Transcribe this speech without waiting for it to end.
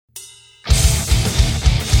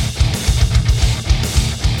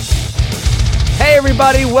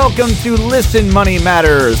everybody, welcome to Listen Money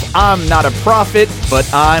Matters. I'm not a prophet, but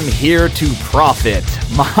I'm here to profit.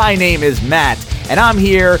 My name is Matt, and I'm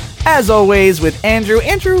here, as always, with Andrew.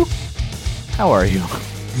 Andrew, how are you?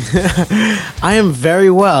 I am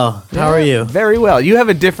very well. How are you? Very well. You have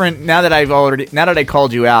a different, now that I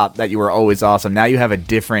called you out that you were always awesome, now you have a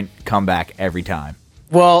different comeback every time.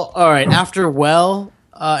 Well, all right. After well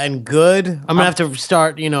and good, I'm going to have to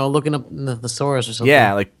start, looking up the thesaurus or something.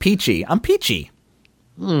 Yeah, like peachy. I'm peachy.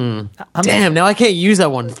 Damn, now I can't use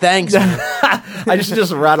that one. Thanks, man. I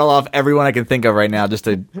just rattle off everyone I can think of right now just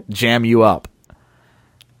to jam you up.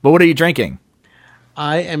 But what are you drinking?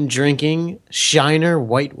 I am drinking Shiner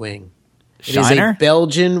White Wing. It Shiner? is a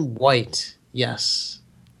Belgian white. Yes.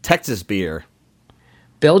 Texas beer.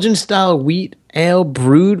 Belgian-style wheat ale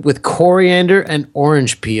brewed with coriander and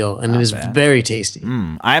orange peel, and it is very tasty.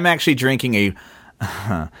 I'm actually drinking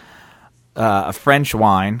a French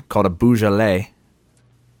wine called a Beaujolais.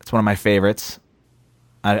 It's one of my favorites.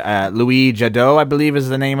 Louis Jadot, I believe, is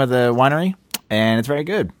the name of the winery, and it's very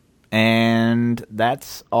good. And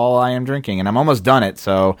that's all I am drinking, and I'm almost done it,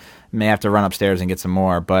 so I may have to run upstairs and get some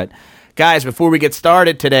more. But, guys, before we get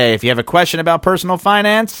started today, if you have a question about personal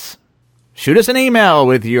finance, shoot us an email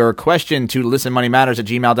with your question to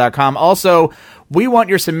listenmoneymatters@gmail.com. Also, we want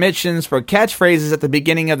your submissions for catchphrases at the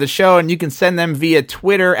beginning of the show, and you can send them via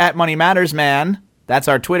Twitter at MoneyMattersMan. That's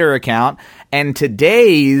our Twitter account. And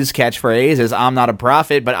today's catchphrase is I'm not a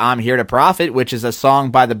prophet, but I'm here to profit, which is a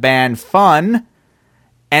song by the band Fun.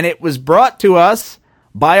 And it was brought to us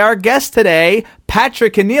by our guest today,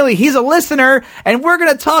 Patrick Keneally. He's a listener, and we're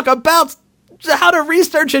going to talk about how to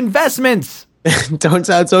research investments. Don't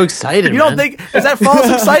sound so excited. You don't think is that false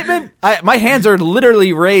excitement? My hands are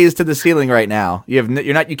literally raised to the ceiling right now.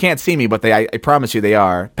 You can't see me, but I promise you they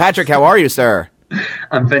are. Patrick, how are you, sir?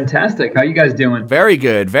 I'm fantastic. How you guys doing? Very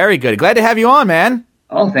good, very good. Glad to have you on, man.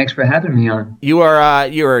 Oh, thanks for having me on.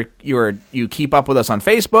 You keep up with us on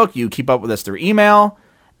Facebook. You keep up with us through email,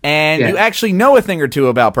 and you actually know a thing or two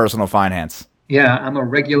about personal finance. Yeah, I'm a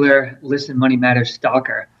regular Listen Money Matters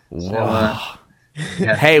stalker. So,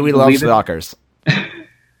 hey, we love stalkers.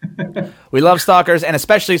 We love stalkers, and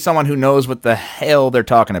especially someone who knows what the hell they're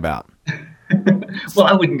talking about. Well,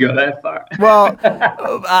 I wouldn't go that far. Well,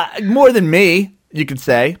 more than me, you could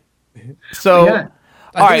say. So,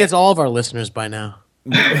 I think it's all of our listeners by now.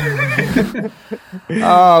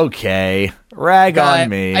 Okay, rag on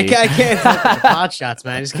me. I can't help the pot shots,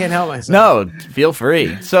 man. I just can't help myself. No, feel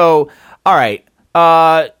free. So, all right.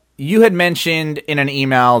 You had mentioned in an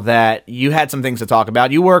email that you had some things to talk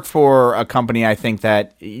about. You work for a company, I think,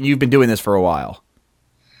 that you've been doing this for a while.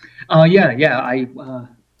 Yeah. I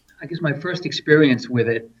guess my first experience with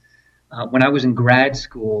it, when I was in grad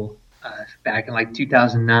school back in like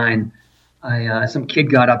 2009, some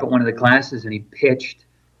kid got up at one of the classes and he pitched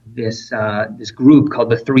this group called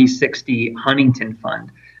the 360 Huntington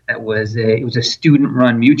Fund. It was a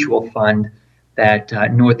student-run mutual fund that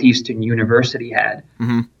Northeastern University had.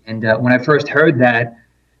 Mm-hmm. And when I first heard that,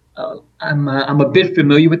 I'm a bit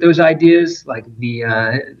familiar with those ideas. Like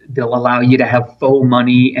they'll allow you to have faux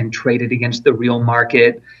money and trade it against the real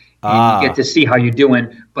market. And you get to see how you're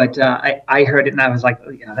doing. But I heard it and I was like,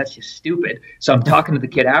 that's just stupid. So I'm talking to the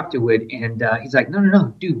kid afterward and he's like,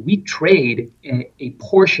 no, dude, we trade a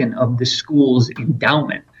portion of the school's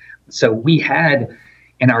endowment. So we had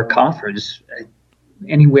in our coffers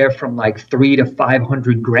anywhere from like $300,000 to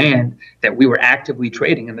 $500,000 that we were actively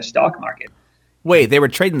trading in the stock market. Wait, they were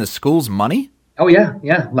trading the school's money? Oh yeah.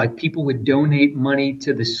 Like people would donate money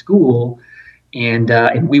to the school, and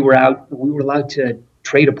we were allowed to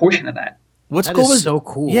trade a portion of that. What school was so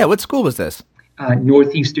cool? Yeah, what school was this?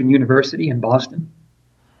 Northeastern University in Boston.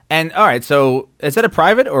 And all right, so is that a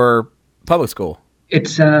private or public school?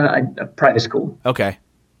 It's a private school. Okay.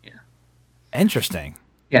 Yeah. Interesting.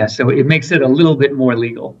 Yeah, so it makes it a little bit more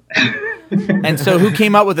legal. And so who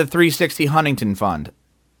came up with the 360 Huntington Fund?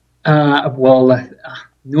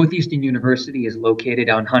 Northeastern University is located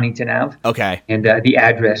on Huntington Ave. Okay. And the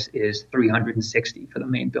address is 360 for the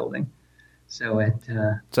main building. So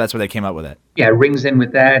that's where they came up with it. Yeah, it rings in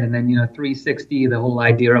with that. And then, 360, the whole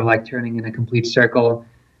idea of like turning in a complete circle.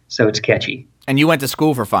 So it's catchy. And you went to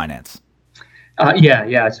school for finance?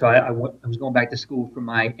 Yeah. So I was going back to school for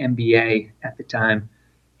my MBA at the time.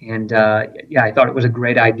 And I thought it was a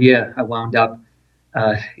great idea. I wound up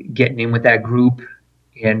getting in with that group.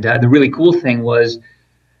 And the really cool thing was,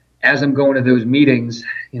 as I'm going to those meetings,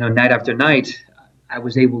 night after night, I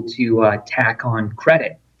was able to tack on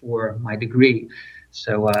credit for my degree.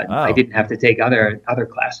 So I didn't have to take other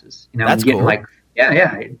classes. That's cool.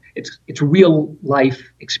 It's real life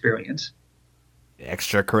experience.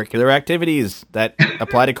 extracurricular activities that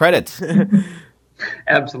apply to credits.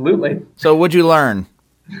 Absolutely. So what'd you learn?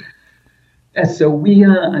 So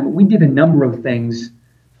we did a number of things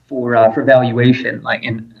for valuation.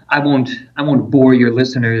 And I won't bore your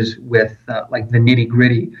listeners with like the nitty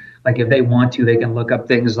gritty. Like if they want to, they can look up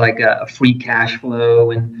things like a free cash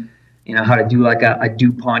flow and how to do like a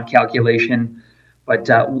DuPont calculation. But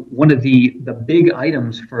one of the big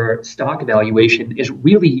items for stock evaluation is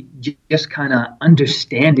really just kind of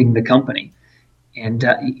understanding the company. And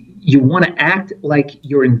you want to act like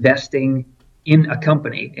you're investing in a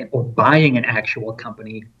company or buying an actual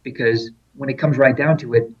company, because when it comes right down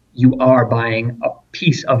to it, you are buying a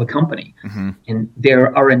piece of a company. Mm-hmm. And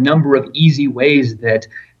there are a number of easy ways that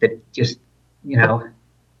just,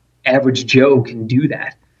 average Joe can do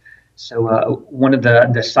that. So one of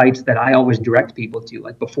the sites that I always direct people to,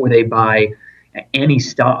 like before they buy any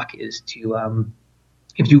stock, is to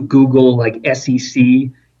if you Google like SEC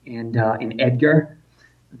and Edgar,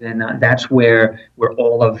 then that's where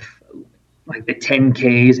all of like the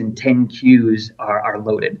 10Ks and 10Qs are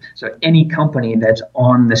loaded. So any company that's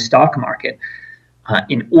on the stock market,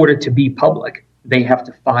 in order to be public, they have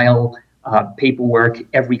to file paperwork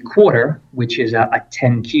every quarter, which is a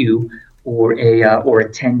 10Q or a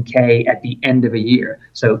 10K at the end of a year.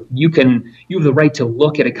 So you have the right to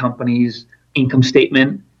look at a company's income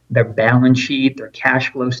statement, their balance sheet, their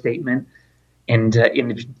cash flow statement. And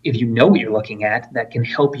if you know what you're looking at, that can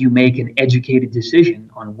help you make an educated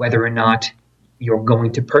decision on whether or not you're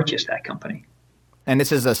going to purchase that company. And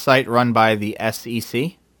this is a site run by the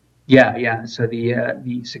SEC? Yeah. So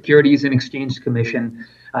the Securities and Exchange Commission,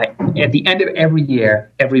 at the end of every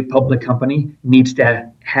year, every public company needs to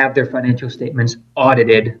have their financial statements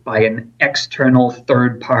audited by an external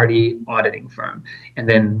third-party auditing firm. And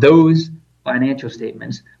then those financial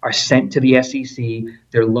statements are sent to the SEC.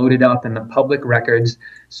 They're loaded up in the public records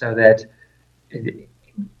so that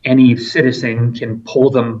any citizen can pull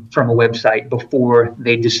them from a website before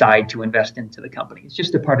they decide to invest into the company. It's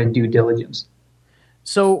just a part of due diligence.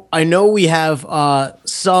 So I know we have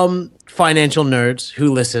some financial nerds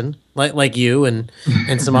who listen, like you and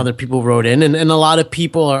some other people wrote in, and a lot of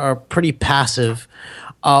people are pretty passive.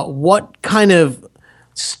 What kind of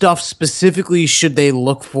stuff specifically should they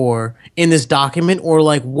look for in this document, or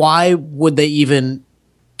like why would they even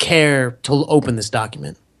care to open this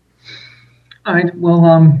document? All right.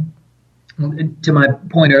 Well, to my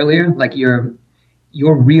point earlier, like you're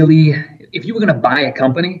really, if you were going to buy a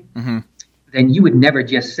company, mm-hmm. then you would never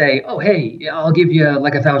just say, "Oh, hey, I'll give you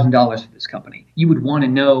like $1,000 for this company." You would want to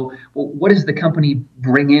know, well, what does the company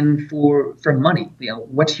bring in for money?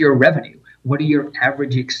 What's your revenue? What are your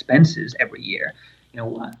average expenses every year?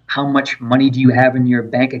 How much money do you have in your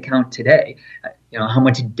bank account today? How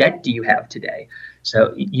much debt do you have today?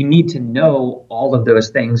 So you need to know all of those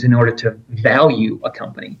things in order to value a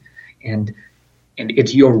company. And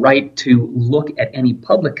it's your right to look at any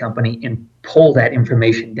public company and pull that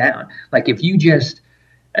information down. Like if you just,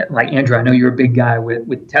 like Andrew, I know you're a big guy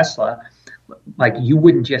with Tesla, like you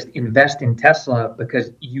wouldn't just invest in Tesla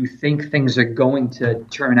because you think things are going to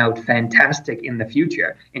turn out fantastic in the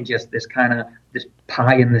future and just this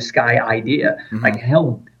pie in the sky idea. Mm-hmm. Like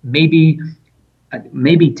hell, maybe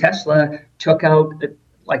Tesla took out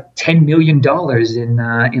like $10 million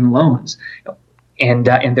in loans, and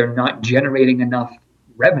they're not generating enough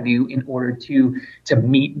revenue in order to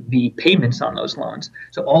meet the payments on those loans.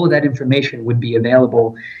 So all of that information would be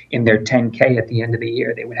available in their 10K at the end of the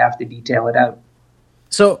year. They would have to detail it out.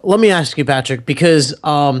 So let me ask you, Patrick, because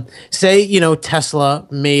say, Tesla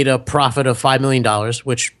made a profit of $5 million,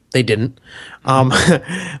 which they didn't.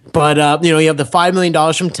 But, you have the $5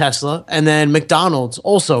 million from Tesla, and then McDonald's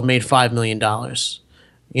also made $5 million,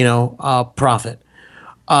 profit.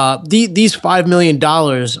 These $5 million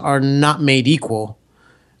are not made equal.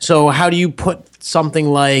 So how do you put something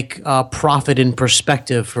like profit in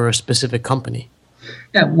perspective for a specific company?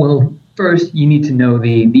 Yeah, well, first you need to know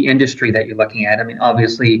the industry that you're looking at. I mean,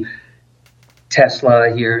 obviously,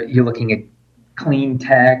 Tesla here, you're looking at clean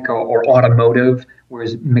tech or automotive,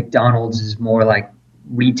 whereas McDonald's is more like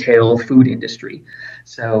retail food industry.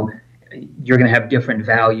 So you're going to have different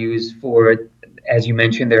values for, as you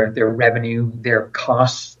mentioned, their revenue, their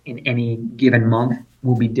costs in any given month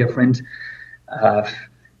will be different.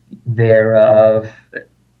 They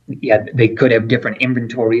could have different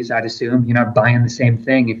inventories, I'd assume. You're not buying the same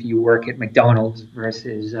thing if you work at McDonald's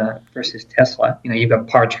versus Tesla. You've got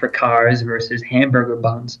parts for cars versus hamburger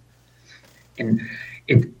buns. And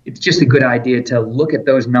it's just a good idea to look at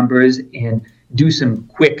those numbers and do some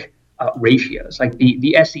quick ratios. Like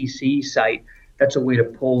the SEC site, that's a way to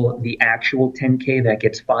pull the actual 10K that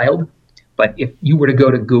gets filed. But if you were to go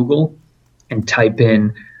to Google and type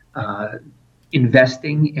in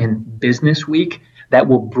investing in Business Week, that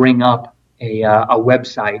will bring up a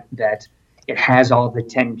website that it has all the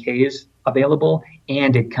 10Ks available,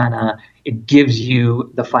 and it gives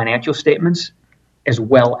you the financial statements as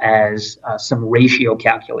well as some ratio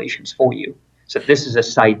calculations for you. So this is a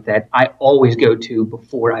site that I always go to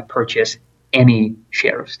before I purchase any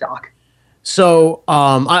share of stock. So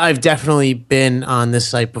I've definitely been on this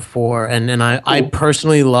site before, and I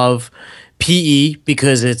personally love PE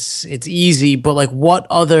because it's easy. But like, what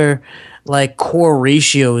other like core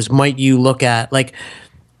ratios might you look at? Like,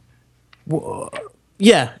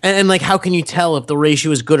 yeah, and like, how can you tell if the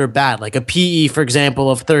ratio is good or bad? Like a PE, for example,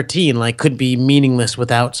 of 13, like could be meaningless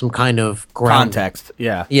without some kind of context.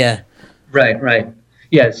 Yeah. Yeah. Right.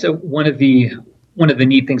 Yeah. So one of the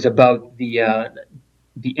neat things about the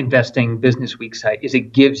Investing Business Week site is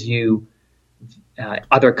it gives you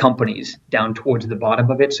other companies down towards the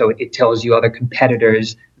bottom of it. So it tells you other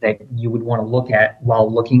competitors that you would want to look at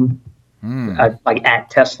while looking like at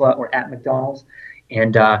Tesla or at McDonald's.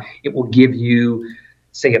 And it will give you,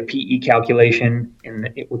 say, a PE calculation, and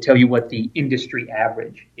it will tell you what the industry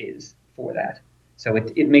average is for that. So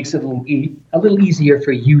it makes it a little easier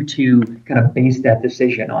for you to kind of base that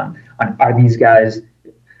decision on are these guys,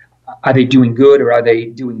 are they doing good or are they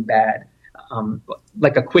doing bad?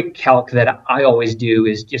 Like a quick calc that I always do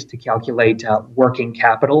is just to calculate working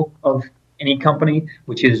capital of any company,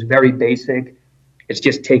 which is very basic. It's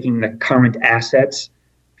just taking the current assets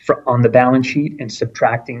on the balance sheet and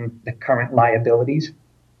subtracting the current liabilities.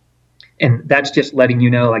 And that's just letting you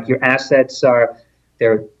know, like, your assets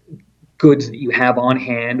they're goods that you have on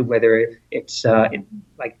hand, whether it's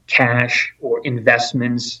like cash or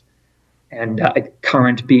investments, and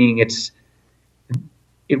current being it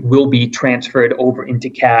will be transferred over into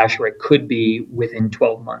cash, or it could be within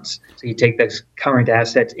 12 months. So you take those current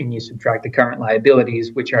assets and you subtract the current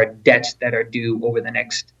liabilities, which are debts that are due over the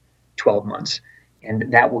next 12 months.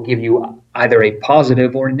 And that will give you either a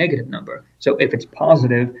positive or a negative number. So if it's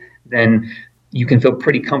positive, then you can feel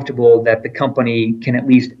pretty comfortable that the company can at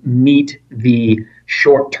least meet the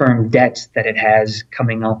short-term debts that it has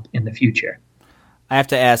coming up in the future. I have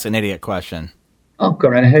to ask an idiot question. Oh, go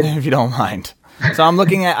right ahead. If you don't mind. So I'm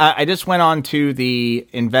looking at, I just went on to the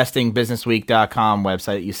investingbusinessweek.com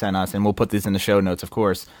website you sent us, and we'll put these in the show notes, of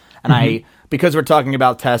course. And because we're talking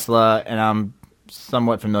about Tesla and I'm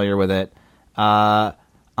somewhat familiar with it, I'm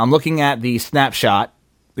looking at the snapshot,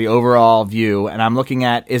 the overall view, and I'm looking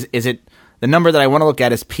at, is it, the number that I want to look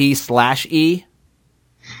at is P/E?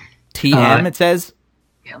 TM, it says?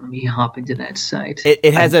 Yeah, let me hop into that site.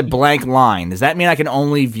 It has a blank line. Does that mean I can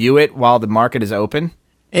only view it while the market is open?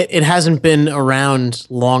 It hasn't been around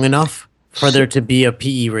long enough for there to be a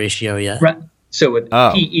PE ratio yet. Right. So with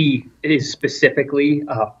PE, it is specifically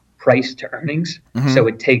price to earnings. So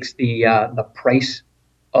it takes the price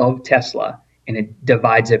of Tesla and it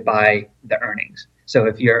divides it by the earnings. So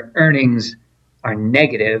if your earnings are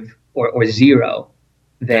negative or zero,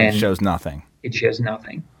 then it shows nothing. It shows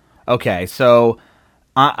nothing. Okay, so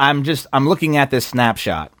I'm looking at this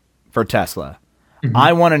snapshot for Tesla.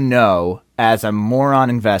 I want to know, as a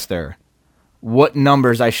moron investor, what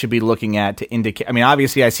numbers I should be looking at to indicate. I mean,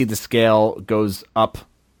 obviously, I see the scale goes up.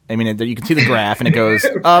 I mean, you can see the graph, and it goes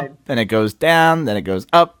up, then it goes down, then it goes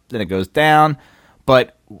up, then it goes down.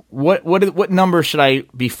 But what number should I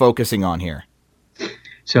be focusing on here?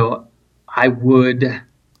 So I would.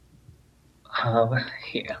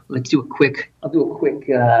 Here, let's do a quick. I'll do a quick.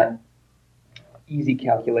 Easy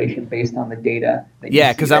calculation based on the data.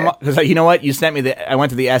 Because you know what, you sent me I went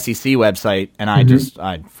to the SEC website and I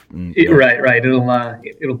right.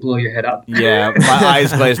 It'll blow your head up. Yeah, my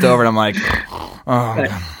eyes glazed over and I'm like, oh.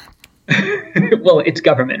 Well, it's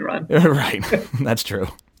government run. Right, that's true.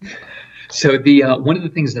 So the one of the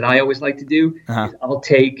things that I always like to do is I'll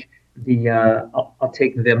take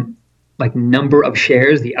the like number of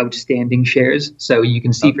shares, the outstanding shares. So you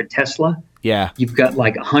can see for Tesla. Yeah. You've got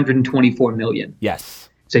like 124 million. Yes.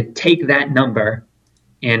 So take that number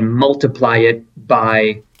and multiply it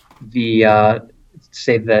by the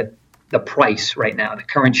say the price right now, the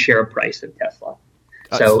current share price of Tesla.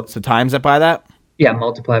 So times it by that? Yeah,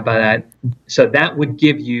 multiply by that. So that would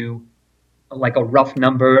give you like a rough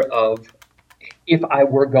number of, if I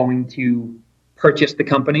were going to purchase the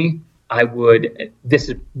company, this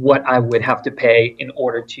is what I would have to pay in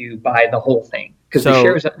order to buy the whole thing. Because the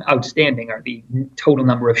shares outstanding are the total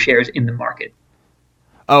number of shares in the market.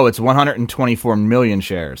 Oh, it's 124 million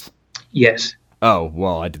shares. Yes. Oh,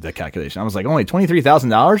 well, I did that calculation. I was like, only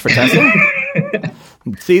 $23,000 for Tesla?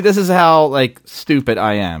 See, this is how stupid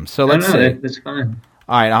I am. So let's see. That's fine.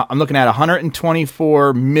 All right, I'm looking at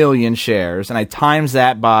 124 million shares, and I times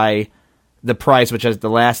that by the price, which is the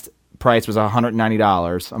last price was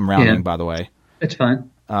 $190. I'm rounding, by the way. That's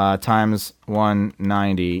fine. Times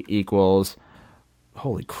 190 equals,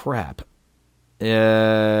 holy crap.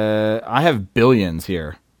 I have billions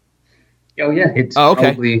here. Oh, yeah. It's okay.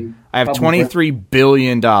 Probably, I have $23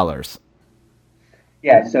 billion.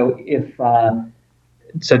 Yeah, so if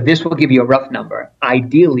so this will give you a rough number.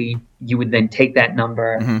 Ideally, you would then take that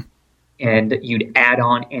number and you'd add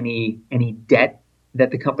on any debt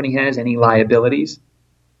that the company has, any liabilities.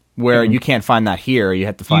 Where you can't find that here, you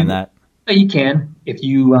have to find that. You can. If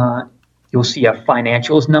you'll see a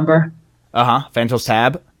financials number. Financials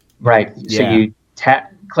tab. Right. Yeah. So you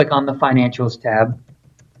click on the financials tab.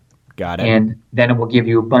 Got it. And then it will give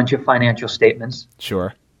you a bunch of financial statements.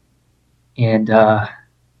 Sure. And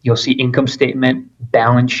you'll see income statement,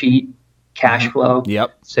 balance sheet, cash flow.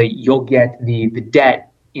 Yep. So you'll get the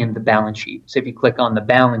debt in the balance sheet. So if you click on the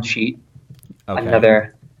balance sheet,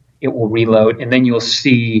 it will reload, and then you'll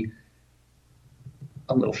see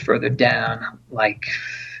a little further down,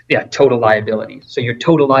 total liabilities. So your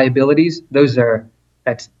total liabilities,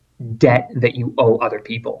 that's debt that you owe other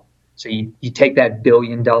people. So you take that $1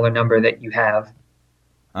 billion number that you have,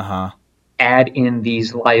 add in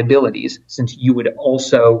these liabilities, since you would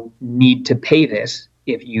also need to pay this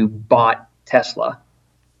if you bought Tesla.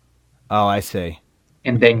 Oh, I see.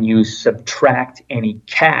 And then you subtract any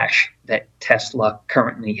cash that Tesla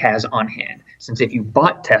currently has on hand. Since if you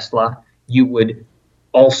bought Tesla, you would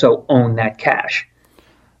also own that cash.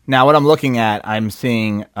 Now, what I'm looking at, I'm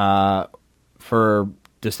seeing for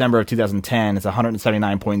December of 2010, it's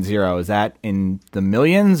 179.0. Is that in the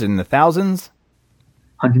millions, in the thousands?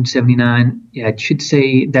 179. Yeah, it should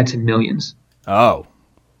say that's in millions. Oh.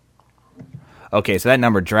 Okay, so that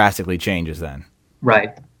number drastically changes then.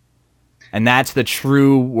 Right. And that's the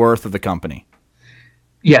true worth of the company.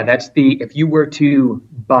 Yeah, if you were to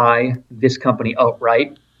buy this company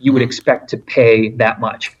outright, you would expect to pay that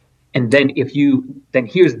much. And then then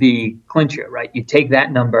here's the clincher, right? You take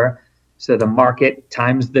that number, so the market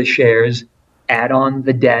times the shares, add on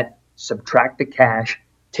the debt, subtract the cash,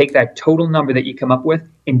 take that total number that you come up with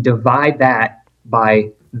and divide that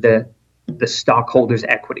by the stockholders'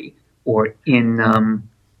 equity. Or in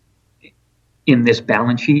this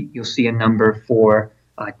balance sheet, you'll see a number for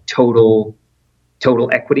total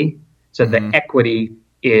equity. So the equity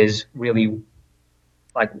is really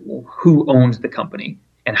like who owns the company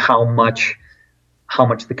and how much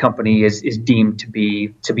the company is deemed to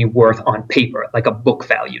be worth on paper, like a book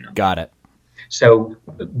value number. Got it. So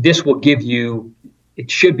this will give you, it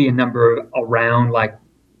should be a number around like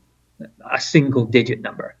a single digit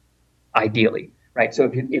number, ideally, right? So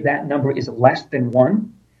if that number is less than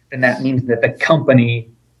 1, then that means that the company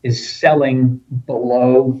is selling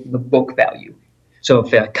below the book value. So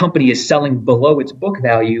if a company is selling below its book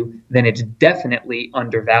value, then it's definitely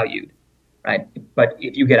undervalued, right? But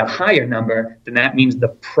if you get a higher number, then that means the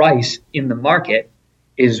price in the market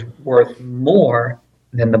is worth more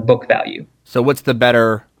than the book value. So what's the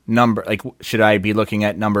better number? Like, should I be looking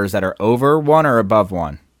at numbers that are over 1 or above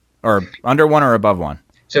 1? Or under 1 or above 1?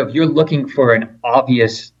 So if you're looking for an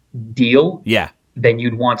obvious deal, then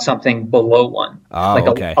you'd want something below 1. Oh, like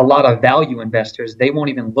okay. A lot of value investors, they won't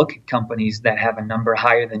even look at companies that have a number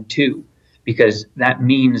higher than 2, because that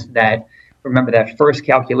means that, remember that first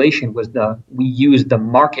calculation was we used the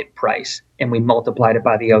market price and we multiplied it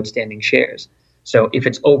by the outstanding shares. So if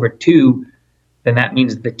it's over 2, then that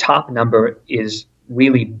means the top number is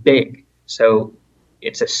really big. So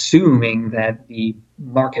it's assuming that the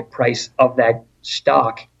market price of that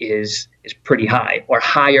stock is pretty high, or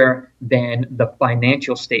higher than the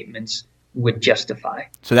financial statements would justify.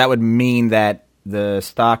 So that would mean that the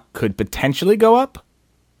stock could potentially go up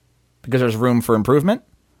because there's room for improvement?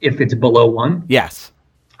 If it's below 1? Yes.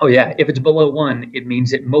 Oh, yeah. If it's below 1, it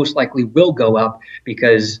means it most likely will go up,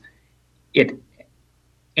 because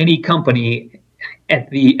any company at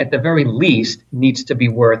the very least needs to be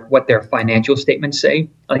worth what their financial statements say.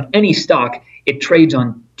 Like any stock, it trades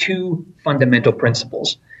on 2 fundamental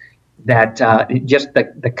principles. That just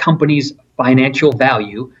the company's financial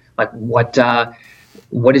value, like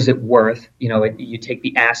what is it worth? You take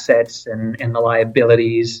the assets and the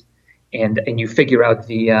liabilities, and you figure out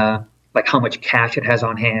the like how much cash it has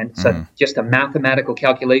on hand. So just a mathematical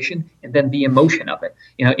calculation, and then the emotion of it.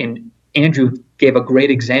 And Andrew gave a great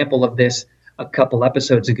example of this a couple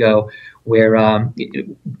episodes ago, where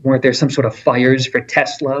weren't there some sort of fires for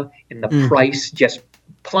Tesla, and the price just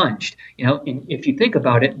plunged. And if you think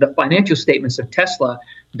about it, the financial statements of Tesla,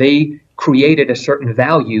 they created a certain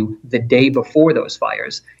value the day before those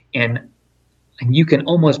fires, and And you can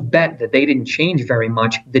almost bet that they didn't change very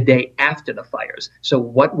much the day after the fires. So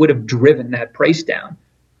what would have driven that price down?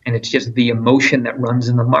 And it's just the emotion that runs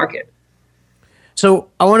in the market. So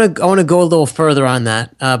I want to go a little further on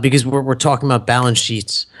that because we're talking about balance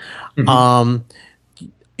sheets.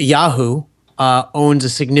 Yahoo owns a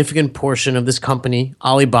significant portion of this company,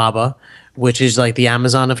 Alibaba, which is like the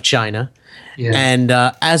Amazon of China. Yeah. And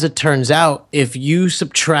as it turns out, if you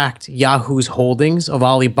subtract Yahoo's holdings of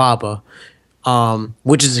Alibaba,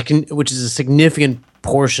 which is a significant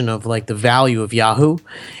portion of like the value of Yahoo,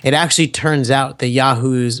 it actually turns out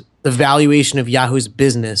that the valuation of Yahoo's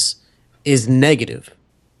business is negative.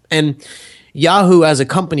 And Yahoo as a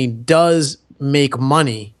company does make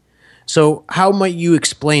money. So how might you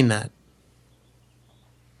explain that?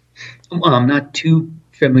 Well, I'm not too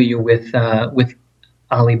familiar with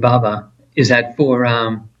Alibaba. Is that for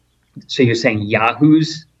so you're saying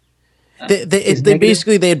Yahoo's? They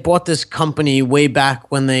basically they had bought this company way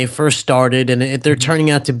back when they first started, and they're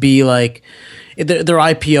turning out to be like they're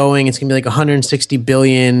IPOing. It's gonna be like 160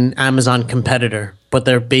 billion Amazon competitor, but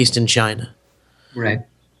they're based in China. Right.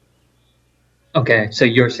 Okay, so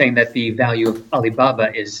you're saying that the value of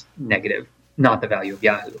Alibaba is negative, not the value of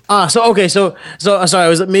Yahoo. So sorry, it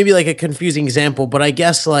was maybe like a confusing example, but I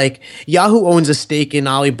guess like Yahoo owns a stake in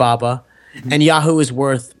Alibaba, and Yahoo is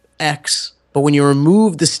worth X. But when you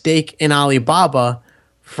remove the stake in Alibaba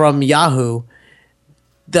from Yahoo,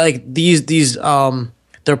 like these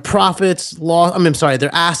their profits, their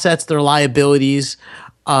assets, their liabilities,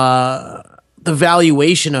 the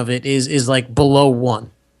valuation of it is like below 1,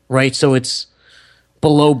 right? So it's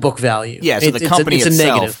below book value. Yeah, so the company it's itself.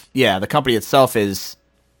 a negative. Yeah, the company itself is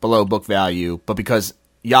below book value, but because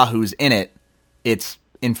Yahoo's in it, it's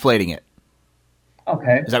inflating it.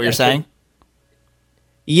 Okay. Is that what you're saying?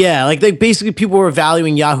 Yeah, like they basically people were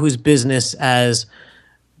valuing Yahoo's business as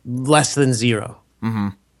less than 0. Mm-hmm.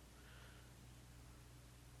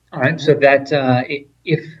 All right. So that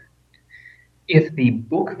if the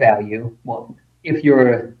book value, well, if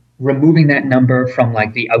you're removing that number from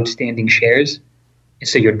like the outstanding shares,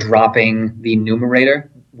 so you're dropping the numerator,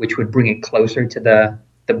 which would bring it closer to the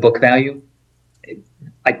book value.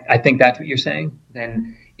 I think that's what you're saying.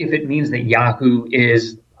 Then if it means that Yahoo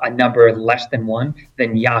is a number less than 1,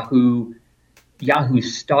 then Yahoo's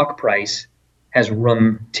stock price has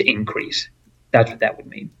room to increase. That's what that would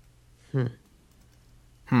mean. And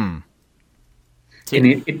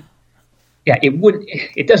it would.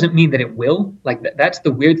 It doesn't mean that it will. Like that's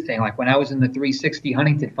the weird thing. Like when I was in the 360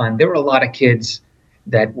 Huntington Fund, there were a lot of kids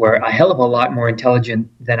that were a hell of a lot more intelligent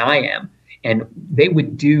than I am, and they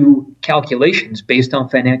would do calculations based on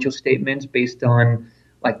financial statements, based on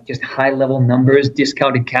like just high level numbers,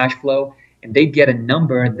 discounted cash flow, and they'd get a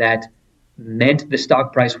number that meant the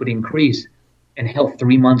stock price would increase. And hell,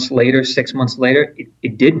 3 months later, 6 months later,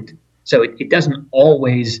 it didn't. So it doesn't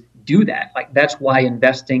always do that. Like that's why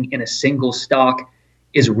investing in a single stock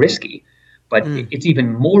is risky. But it's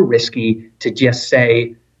even more risky to just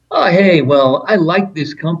say, oh, hey, well, I like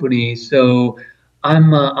this company, so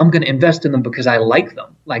I'm going to invest in them because I like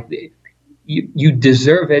them. Like you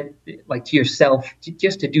deserve it, like to yourself,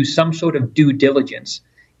 just to do some sort of due diligence.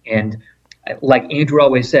 And like Andrew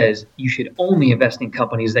always says, you should only invest in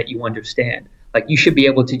companies that you understand. Like you should be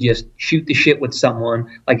able to just shoot the shit with someone.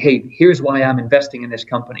 Like, hey, here's why I'm investing in this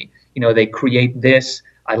company. You know, they create this.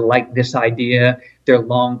 I like this idea. Their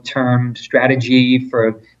long-term strategy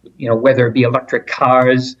for, you know, whether it be electric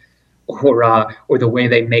cars or the way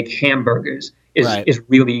they make hamburgers is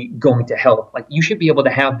really going to help. Like you should be able to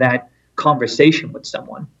have that conversation with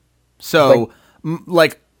someone. So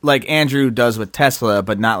like Andrew does with Tesla,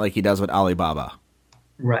 but not like he does with Alibaba.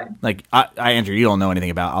 Right. Like Andrew, you don't know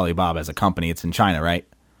anything about Alibaba as a company. It's in China, right?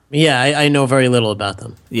 Yeah, I know very little about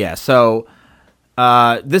them. Yeah. So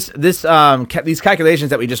these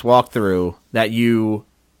calculations that we just walked through, that you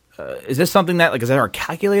is this something that like is there a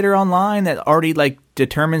calculator online that already like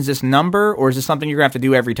determines this number, or is this something you're gonna have to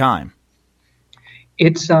do every time?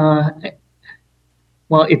 It's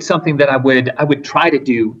it's something that I would try to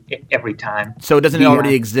do every time. So it doesn't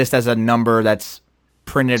already exist as a number that's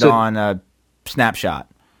printed on a snapshot.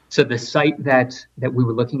 So the site that we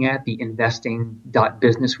were looking at, the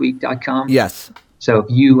investing.businessweek.com. Yes. So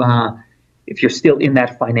if you're still in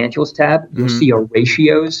that financials tab, you'll see a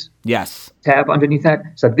ratios tab underneath that.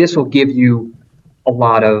 So this will give you a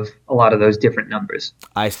lot of those different numbers.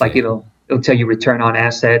 I see. Like it'll tell you return on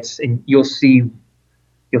assets, and you'll see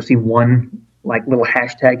one like little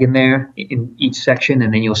hashtag in there in each section,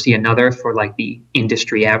 and then you'll see another for like the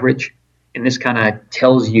industry average. And this kind of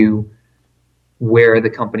tells you where the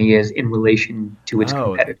company is in relation to its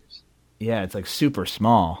competitors. Yeah, it's like super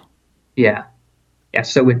small. Yeah. Yeah.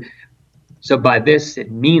 So by this,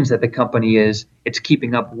 it means that the company it's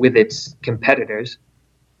keeping up with its competitors.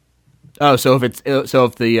 Oh, so if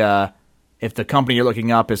the company you're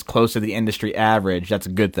looking up is close to the industry average, that's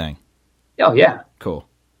a good thing. Oh yeah. Cool.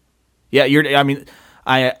 Yeah,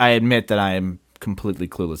 I admit that I am completely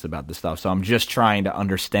clueless about this stuff, so I'm just trying to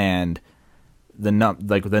understand the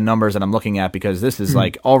numbers that I'm looking at, because this is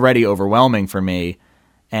like already overwhelming for me,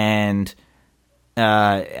 and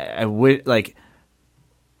I wish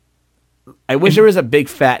there was a big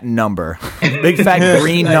fat number, big fat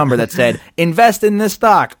green number that said invest in this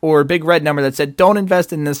stock, or a big red number that said don't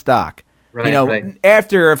invest in this stock. Right.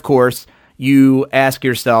 After, of course, you ask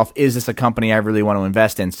yourself, is this a company I really want to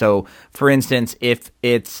invest in? So, for instance, if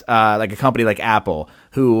it's like a company like Apple,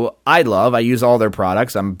 who I love, I use all their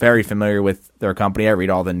products. I'm very familiar with their company. I read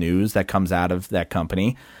all the news that comes out of that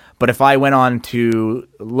company. But if I went on to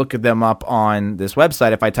look at them up on this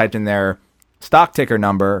website, if I typed in their stock ticker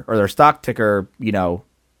number or their stock ticker,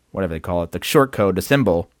 whatever they call it, the short code, the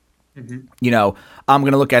symbol, I'm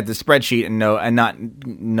going to look at the spreadsheet and not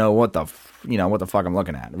know what the fuck I'm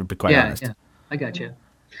looking at, to be quite honest. Yeah, I got you.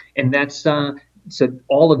 And that's so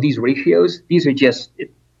all of these ratios, these are just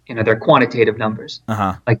they're quantitative numbers.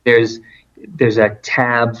 Like there's a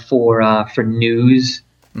tab for news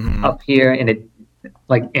up here, and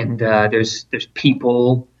there's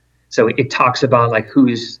people, so it talks about like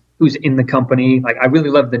who's in the company. Like I really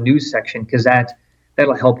love the news section, because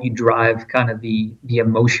that'll help you drive kind of the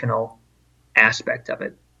emotional aspect of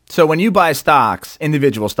it. So when you buy stocks,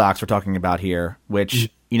 individual stocks we're talking about here, which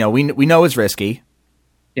we know is risky.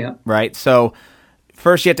 Yeah. Right? So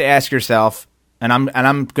first you have to ask yourself, and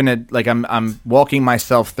I'm going to I'm walking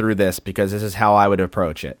myself through this because this is how I would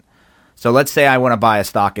approach it. So let's say I want to buy a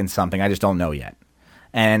stock in something, I just don't know yet.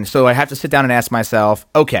 And so I have to sit down and ask myself,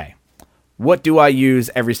 okay, what do I use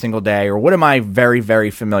every single day, or what am I very,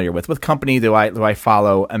 very familiar with? What company do I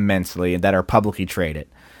follow immensely and that are publicly traded?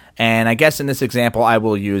 And I guess in this example, I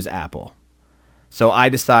will use Apple. So I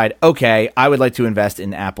decide, okay, I would like to invest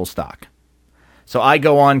in Apple stock. So I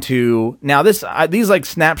go on to now these like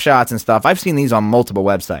snapshots and stuff. I've seen these on multiple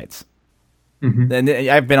websites. And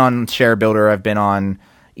I've been on ShareBuilder. I've been on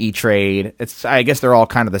E-Trade. I guess they're all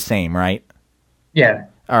kind of the same, right? Yeah.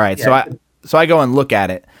 All right. Yeah. So I go and look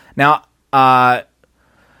at it now.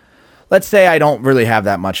 Let's say I don't really have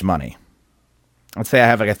that much money. Let's say I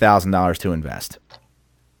have like $1,000 to invest.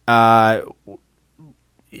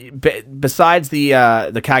 Besides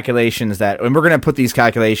the calculations and we're going to put these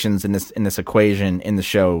calculations in this equation in the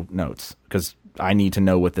show notes, because I need to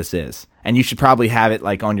know what this is, and you should probably have it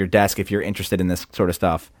like on your desk if you're interested in this sort of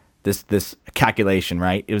stuff. This calculation,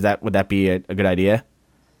 right? Would that be a good idea?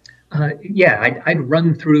 Yeah, I'd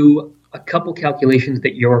run through a couple calculations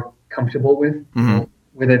that you're comfortable with,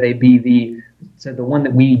 whether they be the one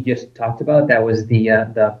that we just talked about, that was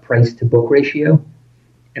the price to book ratio,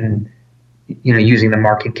 and using the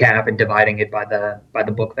market cap and dividing it by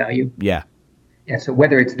the book value. Yeah. So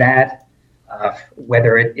whether it's that,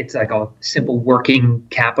 whether it's like a simple working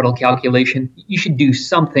capital calculation, you should do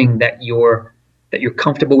something that you're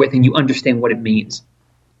comfortable with and you understand what it means.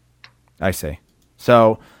 I see.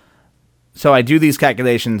 So I do these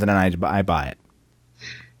calculations and then I buy it.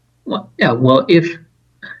 Well, yeah. Well, if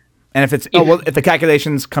the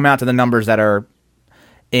calculations come out to the numbers that are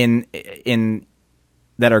in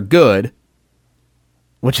that are good,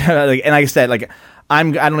 which and like I said, like I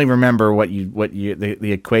don't even remember what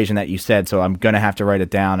the equation that you said, so I'm gonna have to write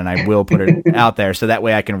it down and I will put it out there so that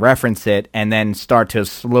way I can reference it and then start to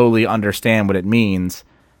slowly understand what it means.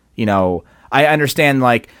 I understand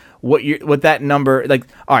like what that number, like,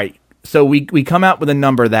 all right, so we come out with a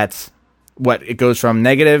number that's it goes from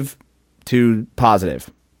negative to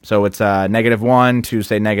positive. So it's -1 to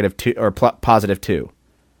say -2 or +2.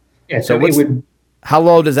 Yeah. So it would. How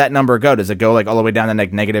low does that number go? Does it go like all the way down to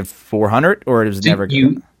like -400, or does it never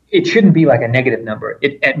go? It shouldn't be like a negative number.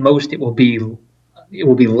 At most, it will be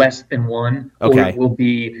less than 1. Okay. Or it will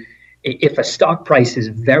be, if a stock price is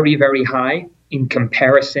very, very high in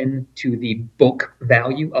comparison to the book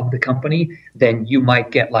value of the company, then you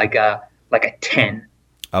might get like a 10.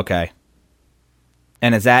 Okay.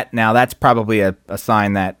 And that's probably a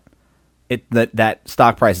sign that that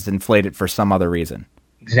stock price is inflated for some other reason.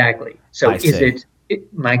 Exactly. So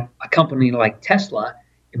like a company like Tesla,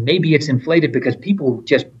 maybe it's inflated because people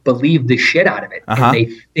just believe the shit out of it. And they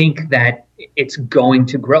think that it's going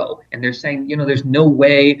to grow. And they're saying, there's no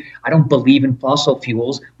way, I don't believe in fossil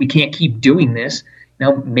fuels. We can't keep doing this.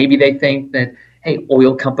 Maybe they think that, hey,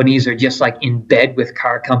 oil companies are just like in bed with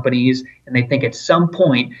car companies. And they think at some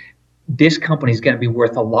point, this company is going to be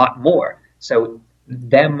worth a lot more. So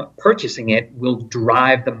them purchasing it will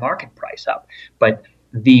drive the market price up. But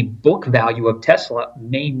the book value of Tesla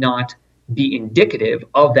may not be indicative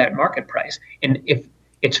of that market price. And if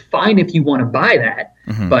it's fine if you want to buy that,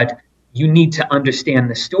 but you need to understand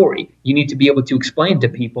the story. You need to be able to explain to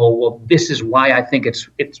people, well, this is why I think it's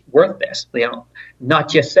worth this. Not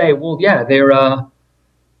just say, well, yeah, they're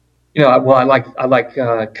well, I like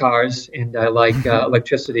cars and I like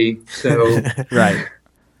electricity. So right.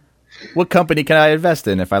 What company can I invest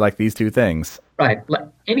in if I like these two things? Right.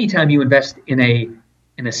 Anytime you invest in a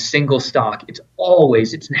single stock, it's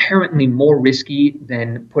inherently more risky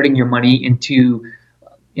than putting your money into,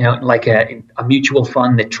 like a mutual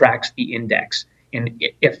fund that tracks the index. And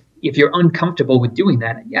if you're uncomfortable with doing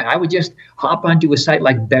that, I would just hop onto a site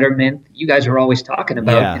like Betterment. You guys are always talking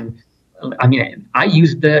about. Yeah. And I mean, I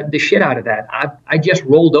used the shit out of that. I just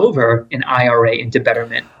rolled over an IRA into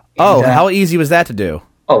Betterment. And, how easy was that to do?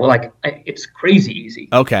 It's crazy easy.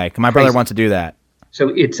 Okay, my brother wants to do that. So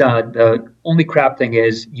it's the only crap thing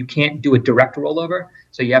is you can't do a direct rollover.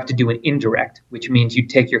 So you have to do an indirect, which means you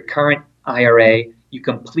take your current IRA, you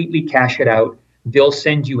completely cash it out. They'll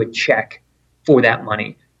send you a check for that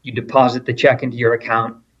money. You deposit the check into your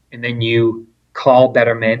account, and then you call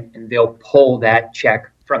Betterment, and they'll pull that check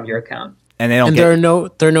from your account. And they don't. And there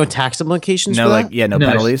are no tax implications for that? No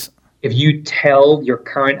penalties. If you tell your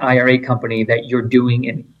current IRA company that you're doing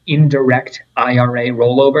an indirect IRA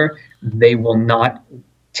rollover, they will not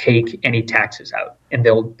take any taxes out, and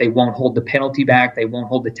they won't hold the penalty back. They won't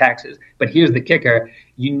hold the taxes. But here's the kicker: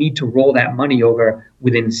 you need to roll that money over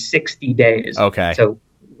within 60 days. Okay. So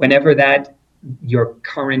whenever your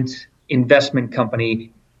current investment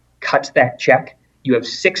company cuts that check, you have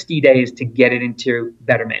 60 days to get it into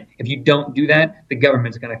Betterment. If you don't do that, the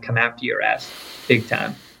government's going to come after your ass big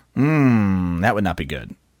time. That would not be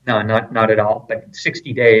good. No, not at all. But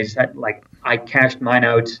 60 days, I cashed mine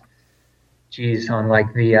out, on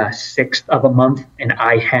the 6th of a month, and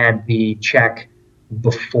I had the check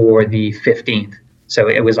before the 15th. So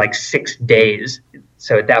it was 6 days.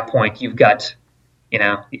 So at that point, you've got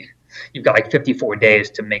 54 days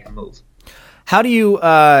to make a move. How do you?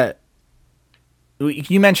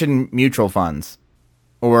 You mentioned mutual funds,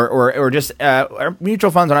 or just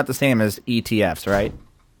mutual funds are not the same as ETFs, right?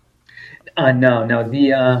 No.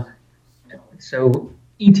 So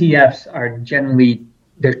ETFs are generally,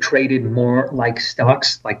 they're traded more like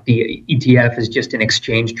stocks. Like the ETF is just an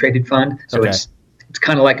exchange traded fund. So it's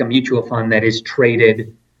kind of like a mutual fund that is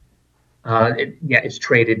traded. It's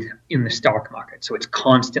traded in the stock market. So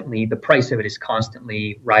the price of it is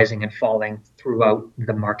constantly rising and falling throughout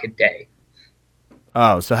the market day.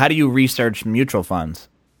 Oh, so how do you research mutual funds?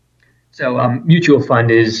 So mutual fund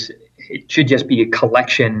it should just be a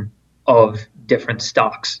collection of different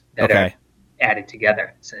stocks that are added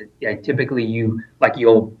together. So typically you'll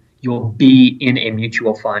be in a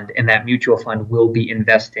mutual fund, and that mutual fund will be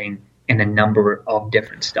investing in a number of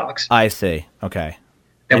different stocks. I see. Okay.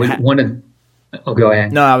 That was one of. Oh, go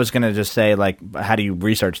ahead. No, I was going to just say, how do you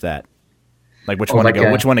research that? Which one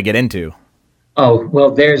to get into? Oh,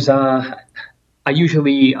 well, there's I'll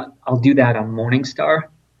do that on Morningstar.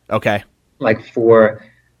 Okay.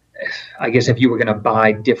 I guess if you were going to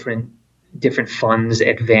buy different funds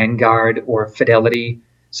at Vanguard or Fidelity.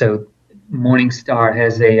 So Morningstar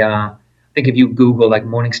has I think if you Google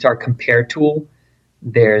Morningstar Compare Tool,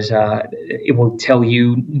 it will tell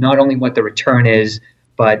you not only what the return is,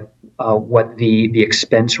 but what the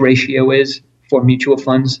expense ratio is for mutual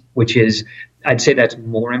funds, which is, I'd say that's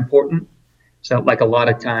more important. So a lot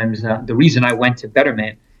of times, the reason I went to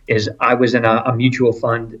Betterment is I was in a mutual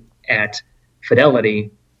fund at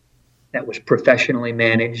Fidelity that was professionally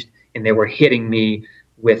managed, and they were hitting me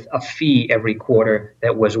with a fee every quarter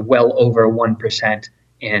that was well over 1%.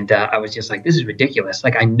 And I was just this is ridiculous.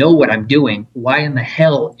 I know what I'm doing. Why in the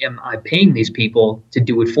hell am I paying these people to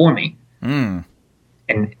do it for me?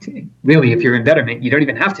 And really, if you're in Betterment, you don't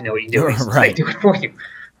even have to know what you're doing. Right. They do it for you.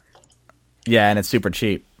 Yeah, and it's super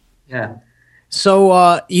cheap. Yeah.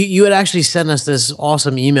 So you had actually sent us this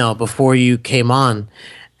awesome email before you came on,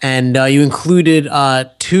 and you included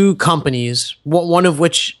two companies, one of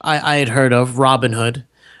which I had heard of, Robinhood.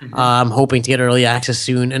 Mm-hmm. I'm hoping to get early access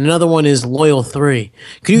soon. And another one is Loyal3.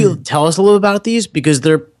 Could you tell us a little about these? Because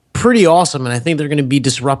they're pretty awesome, and I think they're going to be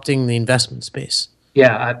disrupting the investment space.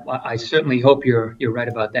 Yeah, I certainly hope you're right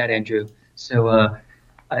about that, Andrew. So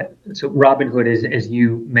Robinhood is, as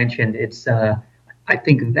you mentioned, it's I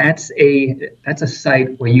think that's a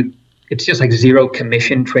site where it's just zero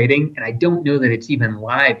commission trading, and I don't know that it's even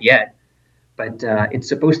live yet. But it's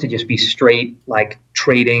supposed to just be straight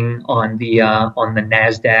trading on the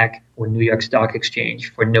NASDAQ or New York Stock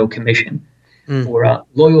Exchange for no commission. For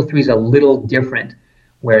Loyal 3 is a little different,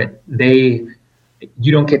 where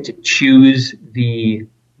you don't get to choose the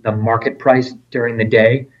market price during the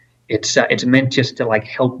day. It's meant just to like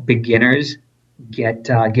help beginners get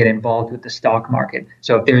involved with the stock market.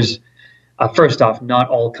 So if there's first off, not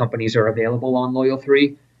all companies are available on Loyal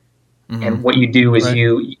 3. And what you do is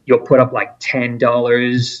you'll put up like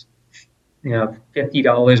 $10,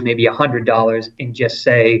 $50, maybe $100, and just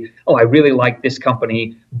say, oh, I really like this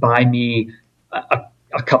company. Buy me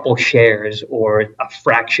a couple shares or a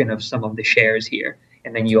fraction of some of the shares here,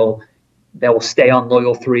 and then they'll stay on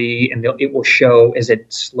Loyal 3, and it will show as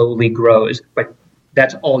it slowly grows. But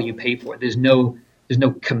that's all you pay for. There's no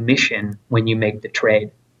commission when you make the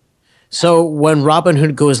trade. So when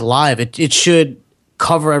Robinhood goes live, it should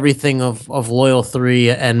cover everything of Loyal 3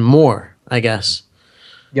 and more, I guess.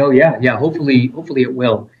 Oh yeah. Hopefully it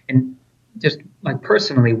will. And just like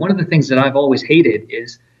personally, one of the things that I've always hated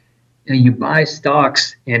is, you buy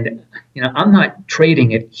stocks, and I'm not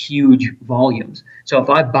trading at huge volumes. So if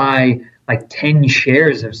I buy like 10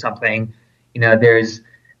 shares of something, there's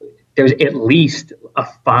at least a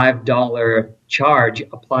 $5 charge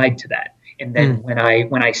applied to that. And then when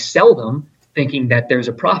I sell them, thinking that there's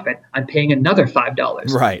a profit, I'm paying another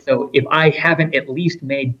 $5. Right. So if I haven't at least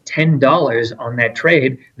made $10 on that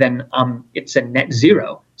trade, then it's a net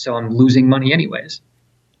zero. So I'm losing money anyways.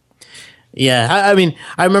 Yeah, I mean,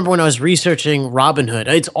 I remember when I was researching Robinhood,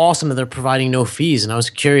 it's awesome that they're providing no fees, and I was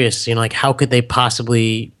curious, like how could they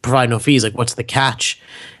possibly provide no fees? Like, what's the catch?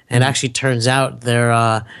 And it actually turns out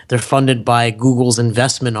they're funded by Google's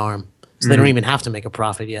investment arm, so they don't even have to make a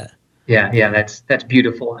profit yet. Yeah, that's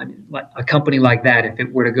beautiful. I mean, like a company like that, if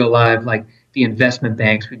it were to go live, like the investment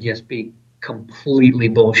banks would just be completely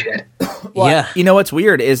bullshit. Well, yeah, you know what's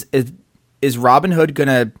weird is Robinhood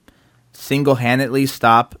gonna single-handedly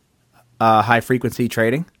stop high frequency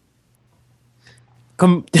trading?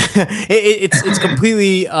 It's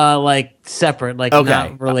completely like separate, like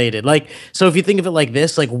not related. Like, so if you think of it like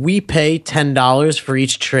this, like we pay $10 for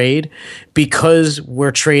each trade because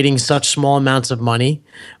we're trading such small amounts of money,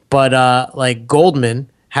 but like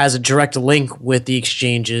Goldman has a direct link with the